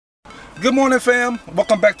Good morning, fam.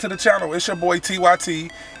 Welcome back to the channel. It's your boy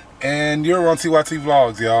TYT, and you're on TYT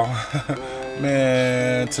Vlogs, y'all.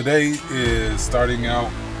 Man, today is starting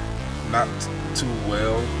out not too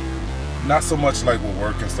well. Not so much like with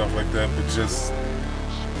work and stuff like that, but just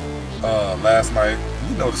last night,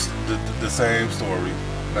 you know, the same story.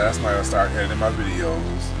 Last night I started editing my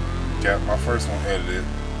videos, got my first one edited,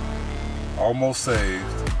 almost saved,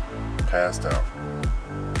 passed out.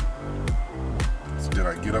 So then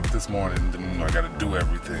I get up this morning, and then, you know, I gotta do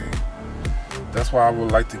everything. That's why I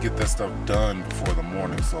would like to get that stuff done before the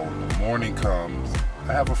morning. So when the morning comes,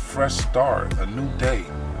 I have a fresh start, a new day.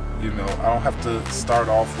 You know, I don't have to start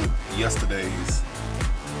off with yesterday's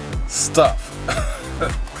stuff.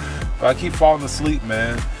 But I keep falling asleep,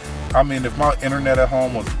 man. I mean, if my internet at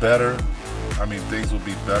home was better, I mean, things would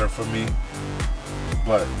be better for me.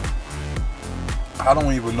 But I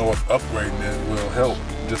don't even know if upgrading it will help,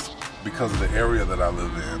 just because of the area that I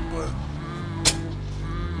live in. But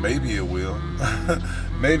maybe it will.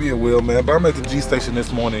 Maybe it will, man. But I'm at the G station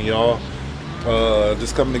this morning, y'all.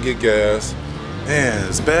 Just coming to get gas. Man,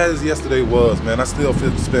 as bad as yesterday was, man, I still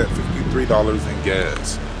spent $53 in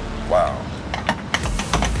gas. Wow.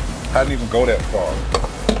 I didn't even go that far.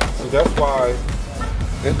 So that's why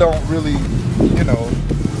it don't really, you know,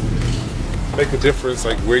 make a difference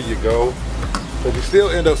like where you go. But you still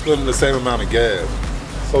end up spending the same amount of gas.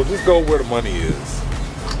 So just go where the money is.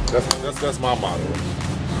 That's my motto.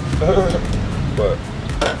 But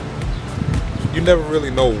you never really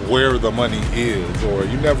know where the money is, or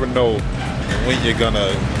you never know when you're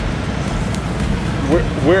gonna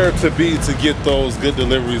where to be to get those good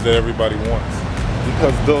deliveries that everybody wants.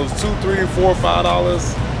 Because those $2, $3, $4, $5,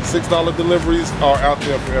 $6 deliveries are out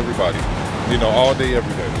there for everybody. You know, all day,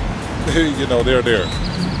 every day. You know, they're there.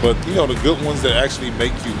 But you know, the good ones that actually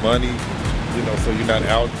make you money, you know, so you're not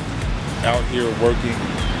out here working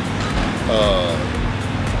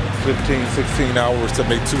 15, 16 hours to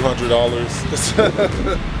make $200.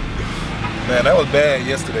 Man, that was bad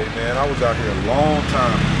yesterday, man. I was out here a long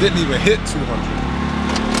time. Didn't even hit 200.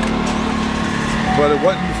 But it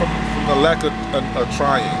wasn't from the lack of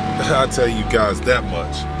trying. I'll tell you guys that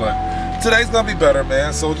much. But today's gonna be better,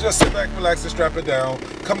 man. So just sit back, relax, and strap it down.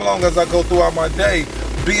 Come along as I go throughout my day.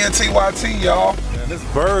 BNTYT, y'all. Man, this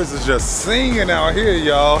birds is just singing out here,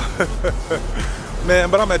 y'all.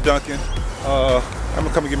 Man, but I'm at Dunkin'. I'm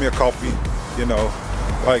gonna come and get me a coffee, you know.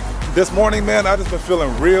 Like this morning, man, I just been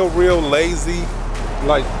feeling real lazy,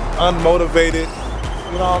 like unmotivated.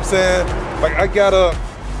 You know what I'm saying? Like I got up,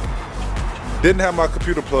 didn't have my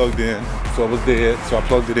computer plugged in, so it was dead. So I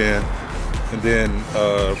plugged it in, and then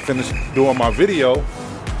finished doing my video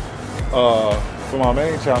for my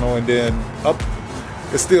main channel, and then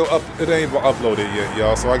it's still up. It ain't even uploaded yet,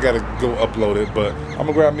 y'all. So I gotta go upload it. But I'm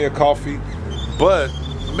gonna grab me a coffee. But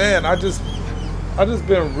man, I just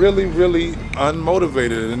been really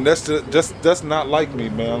unmotivated, and that's not like me,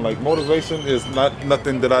 man. Like motivation is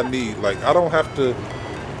nothing that I need. Like I don't have to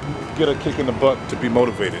get a kick in the butt to be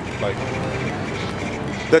motivated. Like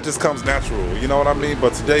that just comes natural, you know what I mean?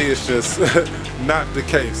 But today it's just not the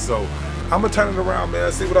case. So I'm gonna turn it around,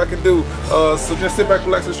 man. See what I can do. So just sit back,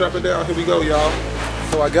 relax, and strap it down. Here we go, y'all.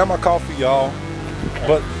 So I got my coffee, y'all.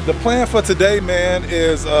 But the plan for today, man,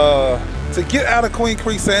 is to get out of Queen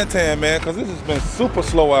Creek Santan, man, because this has been super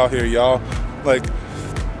slow out here, y'all. Like,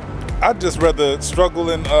 I'd just rather struggle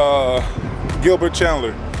in Gilbert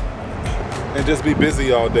Chandler and just be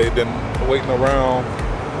busy all day than waiting around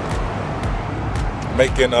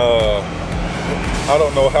making, I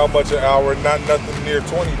don't know how much an hour, not nothing near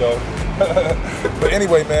 20 though. But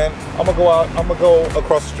anyway, man, I'm gonna go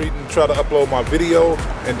across the street and try to upload my video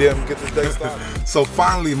and then get this day started. So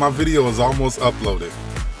finally, my video is almost uploaded.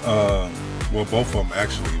 Well, both of them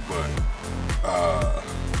actually, but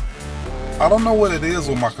I don't know what it is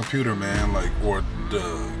with my computer, man, like, or the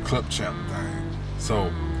Clipchamp thing.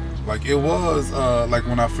 So like it was like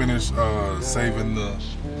when I finished saving the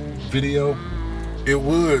video, it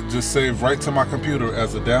would just save right to my computer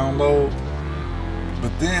as a download.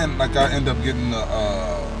 But then like I end up getting the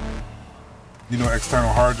you know, external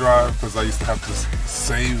hard drive, because I used to have to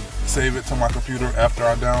save it to my computer after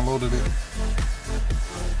I downloaded it.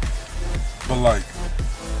 But like,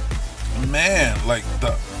 man, like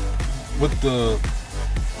with the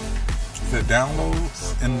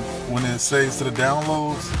downloads, and when it saves to the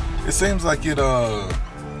downloads, it seems like it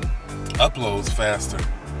uploads faster.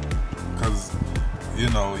 Cause you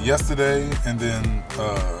know, yesterday and then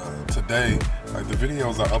today, like the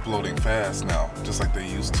videos are uploading fast now, just like they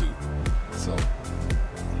used to. So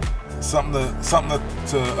something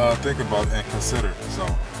to think about and consider. So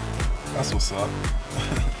that's what's up.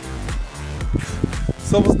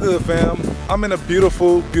 So what's good, fam? I'm in a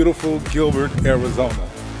beautiful, beautiful Gilbert, Arizona.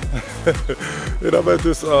 And I'm at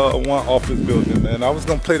this one office building, man. I was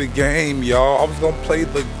gonna play the game, y'all. I was gonna play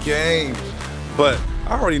the game, but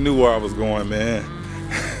I already knew where I was going, man.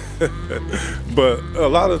 But a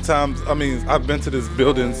lot of times, I mean, I've been to these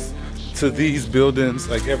buildings,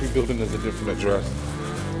 like every building is a different address.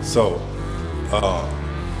 So,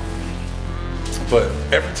 but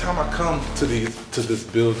every time I come to these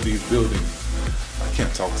buildings, I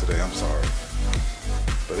can't talk today, I'm sorry.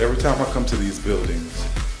 But every time I come to these buildings,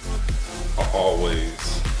 I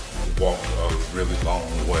always walk a really long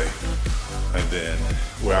way. And then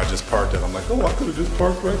where I just parked at, I'm like, oh, I could have just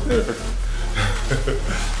parked right there.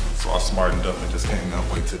 So I smartened up and just came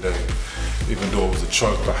that way today. Even though it was a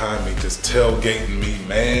truck behind me just tailgating me,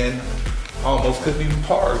 man. I almost couldn't even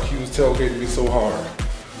park. He was tailgating me so hard.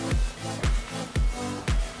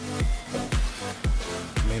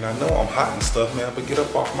 I mean, I know I'm hot and stuff, man, but get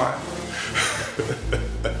up off my...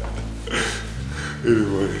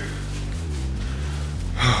 Anyway.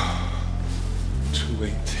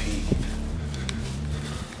 218.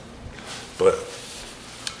 But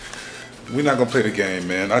we're not gonna play the game,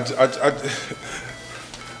 man.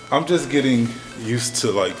 I'm just getting used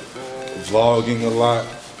to like vlogging a lot,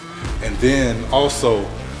 and then also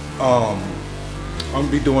I'm gonna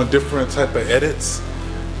be doing different type of edits,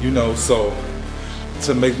 you know, so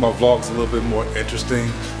to make my vlogs a little bit more interesting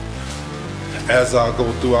as I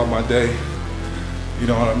go throughout my day, you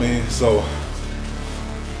know what I mean? So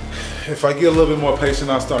if I get a little bit more patient,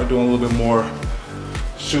 I'll start doing a little bit more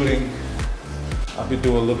shooting. I'll be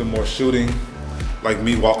doing a little bit more shooting, like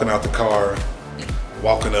me walking out the car,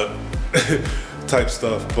 walking up type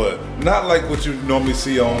stuff, but not like what you normally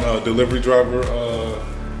see on delivery driver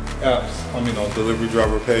apps, I mean on delivery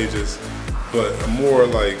driver pages, but more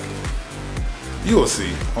like you will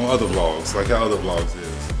see on other vlogs, like how other vlogs is.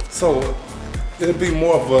 So it'll be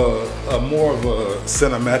more of a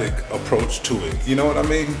cinematic approach to it, you know what I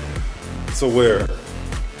mean? So where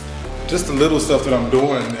just the little stuff that I'm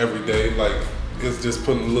doing every day, like it's just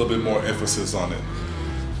putting a little bit more emphasis on it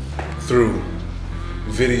through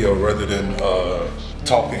video rather than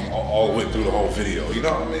talking all the way through the whole video, you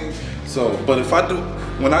know what I mean? So, but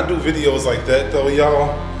when I do videos like that though,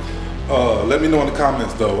 y'all, let me know in the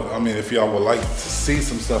comments though, I mean, if y'all would like to see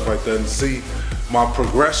some stuff like that and see my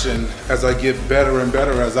progression as I get better and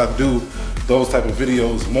better as I do those type of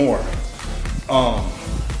videos more.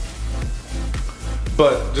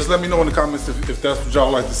 But just let me know in the comments if that's what y'all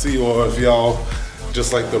like to see, or if y'all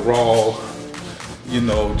just like the raw, you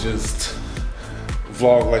know, just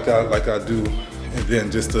vlog like I do, and then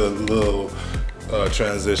just a little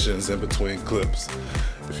transitions in between clips.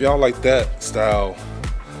 If y'all like that style,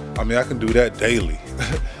 I mean, I can do that daily.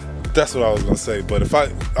 That's what I was gonna say. But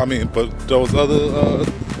but those other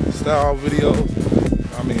style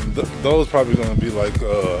videos, I mean, those probably gonna be like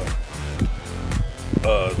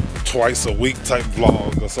twice a week type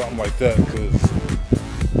vlog or something like that, because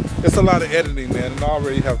it's a lot of editing, man, and I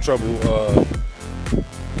already have trouble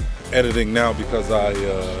editing now because I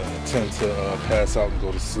tend to pass out and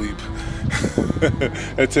go to sleep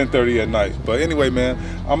at 10:30 at night. But anyway, man,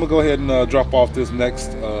 I'm gonna go ahead and drop off this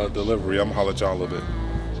next delivery. I'm gonna holler at y'all a little bit.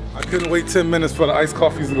 I couldn't wait 10 minutes for the iced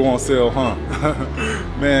coffees to go on sale, huh?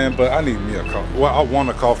 Man, but I need me a coffee. Well, I want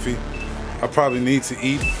a coffee. I probably need to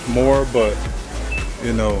eat more, but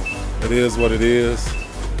you know, it is what it is.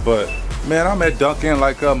 But man, I'm at Dunkin'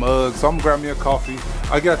 like so I'm gonna grab me a coffee.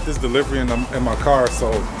 I got this delivery in my car,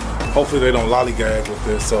 so hopefully they don't lollygag with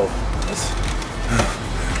this. So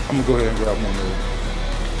I'm gonna go ahead and grab one more.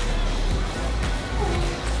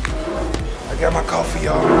 I got my coffee,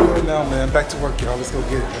 y'all. Right now, man. Back to work, y'all. Let's go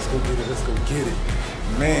get it. Let's go get it. Let's go get it,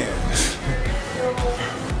 man.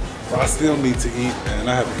 I still need to eat, man.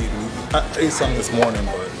 I haven't eaten. I ate something this morning,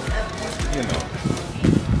 but you know,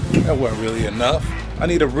 that wasn't really enough. I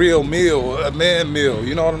need a real meal, a man meal,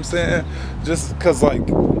 you know what I'm saying? Just cause like,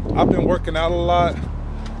 I've been working out a lot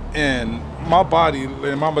and my body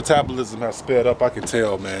and my metabolism has sped up, I can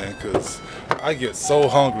tell, man, cause I get so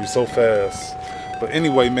hungry so fast. But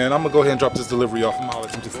anyway, man, I'm gonna go ahead and drop this delivery off.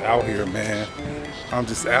 I'm just out here, man. I'm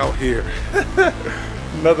just out here.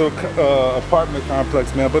 Another apartment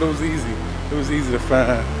complex, man, but it was easy. It was easy to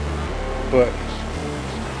find. But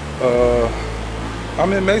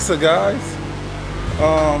I'm in Mesa, guys.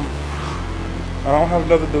 I don't have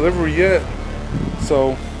another delivery yet,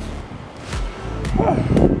 so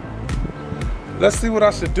let's see what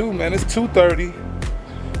I should do, man. It's 2:30.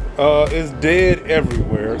 It's dead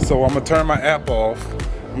everywhere, so I'm gonna turn my app off.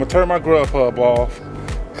 I'm gonna turn my Grubhub off,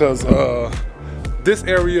 cause this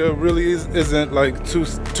area really isn't like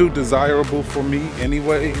too desirable for me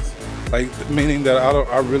anyways. Like, meaning that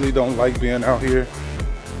I really don't like being out here.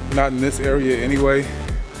 Not in this area anyway.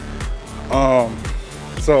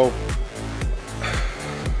 So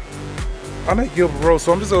I'm at Gilbert Road,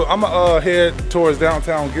 so I'm gonna head towards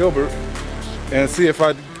downtown Gilbert and see if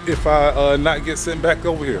I not get sent back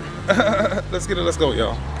over here. Let's go,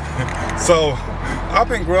 y'all. So I've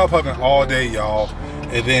been Grubhubbing all day, y'all,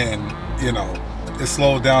 and then, you know, it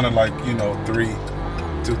slowed down at like, you know,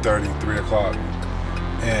 2:30, 3 o'clock,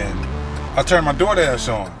 and I turned my DoorDash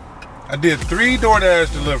on. I did 3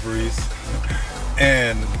 DoorDash deliveries,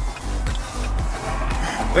 and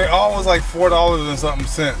they all was like $4 and something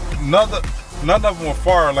cent. None of them were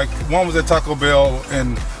far. Like, one was at Taco Bell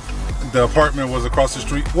and the apartment was across the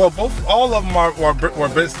street. Well, all of them were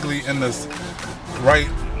basically in this right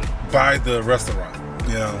by the restaurant,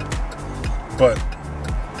 you know. But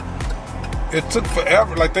it took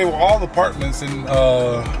forever. Like, they were all apartments, and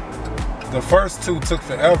the first 2 took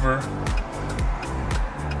forever.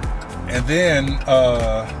 And then,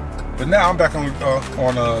 but now I'm back on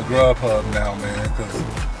Grubhub now, man, because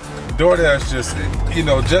DoorDash just, you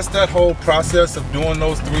know, just that whole process of doing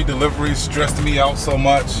those 3 deliveries stressed me out so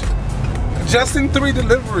much. Just in 3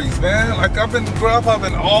 deliveries, man. Like, I've been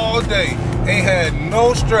Grubhubbing all day. Ain't had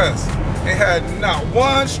no stress. Ain't had not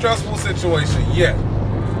one stressful situation yet.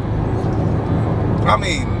 I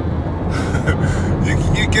mean,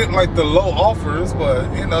 you get like the low offers,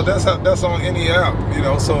 but you know, that's on any app, you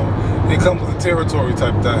know, so it comes with the territory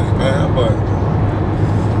type thing, man. But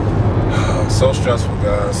so stressful,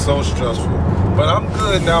 guys, so stressful. But I'm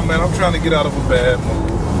good now, man. I'm trying to get out of a bad mood,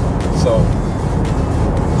 so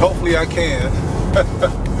hopefully I can.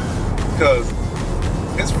 Because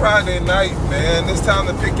it's Friday night, man. It's time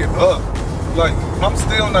to pick it up. Like, I'm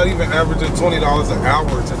still not even averaging $20 an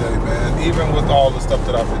hour today, man, even with all the stuff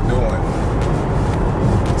that I've been doing.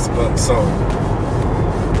 But so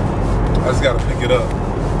I just gotta pick it up.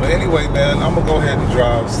 But anyway, man, I'm gonna go ahead and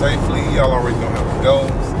drive safely. Y'all already know how it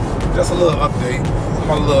goes. Just a little update,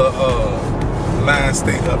 my little mind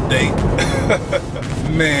state update.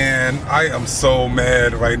 Man, I am so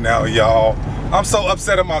mad right now, y'all. I'm so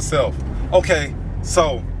upset at myself. Okay,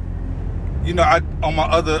 so you know, on my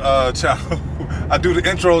other channel, I do the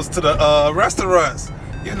intros to the restaurants,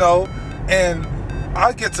 you know, and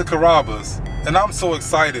I get to Carrabba's, and I'm so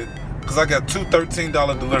excited because I got 2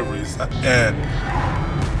 $13 deliveries, and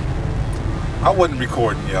I wasn't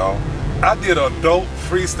recording, y'all. I did a dope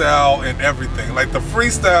freestyle and everything. Like, the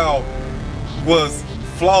freestyle was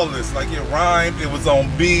flawless. Like, it rhymed, it was on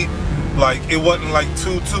beat. Like, it wasn't like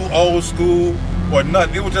too old school or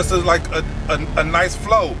nothing. It was just like a nice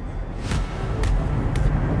flow.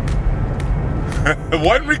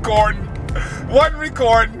 wasn't recording,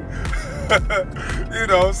 you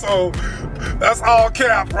know, so that's all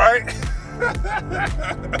cap, right?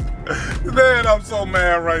 Man, I'm so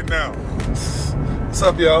mad right now. What's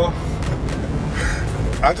up, y'all?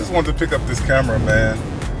 I just wanted to pick up this camera, man,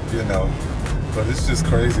 you know, but it's just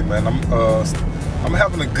crazy, man. I'm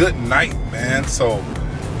having a good night, man, so,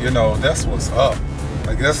 you know, that's what's up.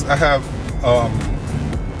 I guess I have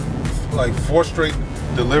like 4 straight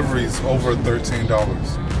deliveries over $13.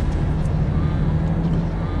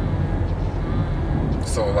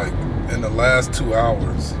 So, like, in the last 2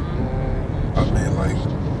 hours, I made like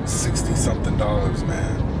 $60-something,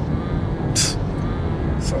 man.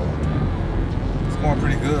 So it's going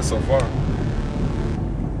pretty good so far.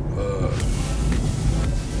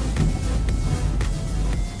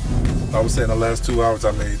 I would say in the last 2 hours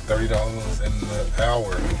I made $30 in the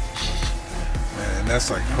hour. Man, that's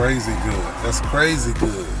like crazy good. That's crazy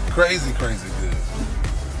good. Crazy good.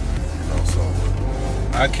 You know, so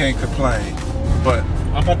I can't complain. But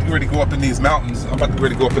I'm about to get ready to go up in these mountains. I'm about to get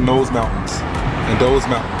ready to go up in those mountains and those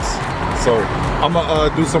mountains. So I'm gonna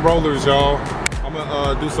do some rollers, y'all. I'm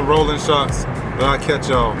gonna do some rolling shots, but I'll catch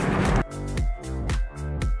y'all.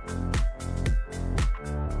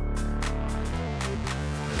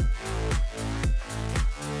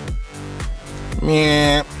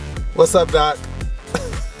 Man, what's up, Doc?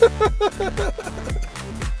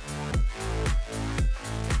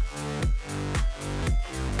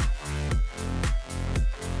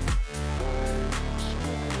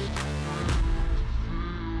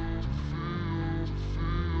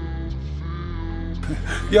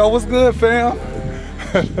 Yo, what's good, fam?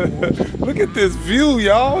 Look at this view,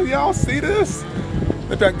 y'all. Y'all see this?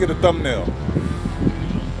 Maybe I can get a thumbnail.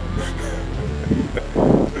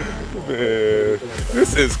 Man,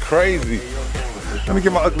 this is crazy. Let me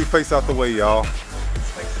get my ugly face out the way, y'all.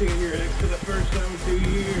 being here for the first time in 2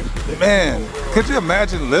 years. Man, could you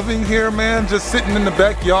imagine living here, man? Just sitting in the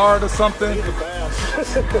backyard or something?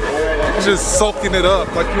 Just soaking it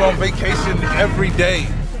up like you're on vacation every day.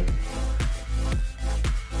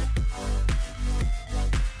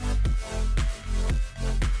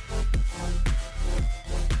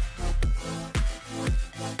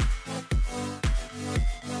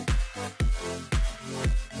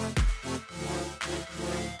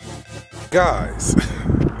 Guys,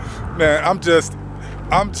 man, I'm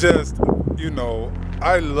just, you know,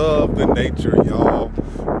 I love the nature, y'all.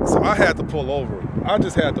 So I had to pull over. I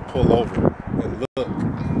just had to pull over and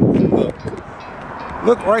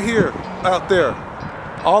look right here, out there,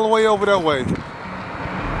 all the way over that way.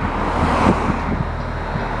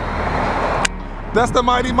 That's the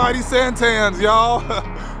mighty, mighty Santans, y'all.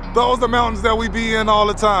 Those are the mountains that we be in all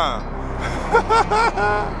the time.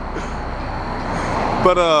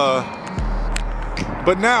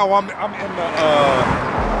 But now I'm in the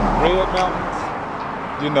Red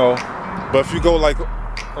Mountains, you know. But if you go like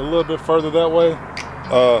a little bit further that way,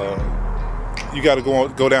 you got to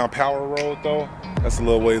go down Power Road though. That's a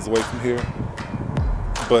little ways away from here.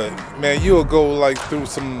 But man, you'll go like through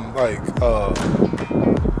some like what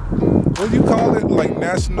do you call it? Like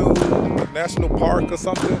national park or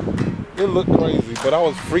something. It looked crazy, but I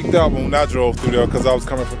was freaked out when I drove through there because I was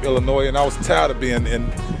coming from Illinois and I was tired of being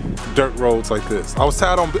in dirt roads like this. I was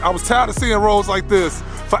tired of seeing roads like this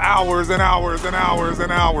for hours and hours and hours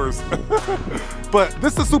and hours. But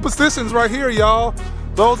this is superstitions right here, y'all.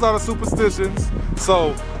 Those are the superstitions.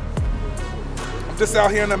 So I'm just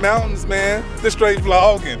out here in the mountains, man. Just straight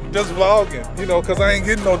vlogging, you know, because I ain't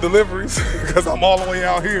getting no deliveries because I'm all the way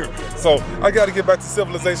out here. So I got to get back to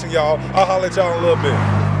civilization, y'all. I'll holler at y'all in a little bit.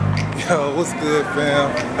 Yo, what's good,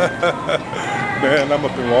 fam? Man, I'm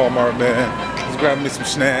up in Walmart, man. Just grabbing me some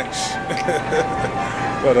snacks.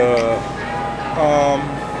 But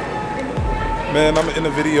man, I'm in the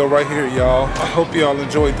video right here, y'all. I hope y'all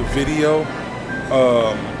enjoyed the video.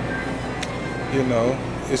 You know,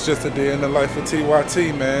 it's just a day in the life of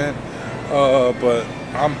TYT, man. But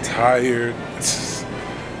I'm tired.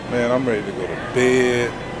 Man, I'm ready to go to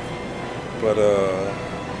bed. But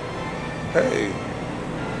hey,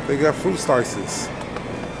 they got fruit slices.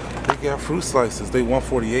 They got fruit slices. They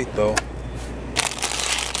 $148 though.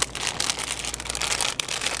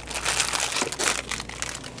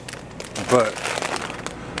 But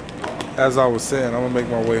as I was saying, I'm gonna make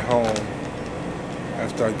my way home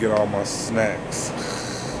after I get all my snacks.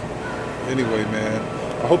 Anyway, man,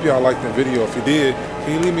 I hope y'all liked the video. If you did,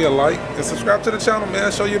 can you leave me a like and subscribe to the channel,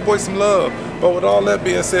 man? Show your boy some love. But with all that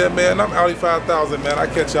being said, man, I'm Audi 5000, man. I'll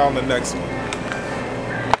catch y'all in the next one.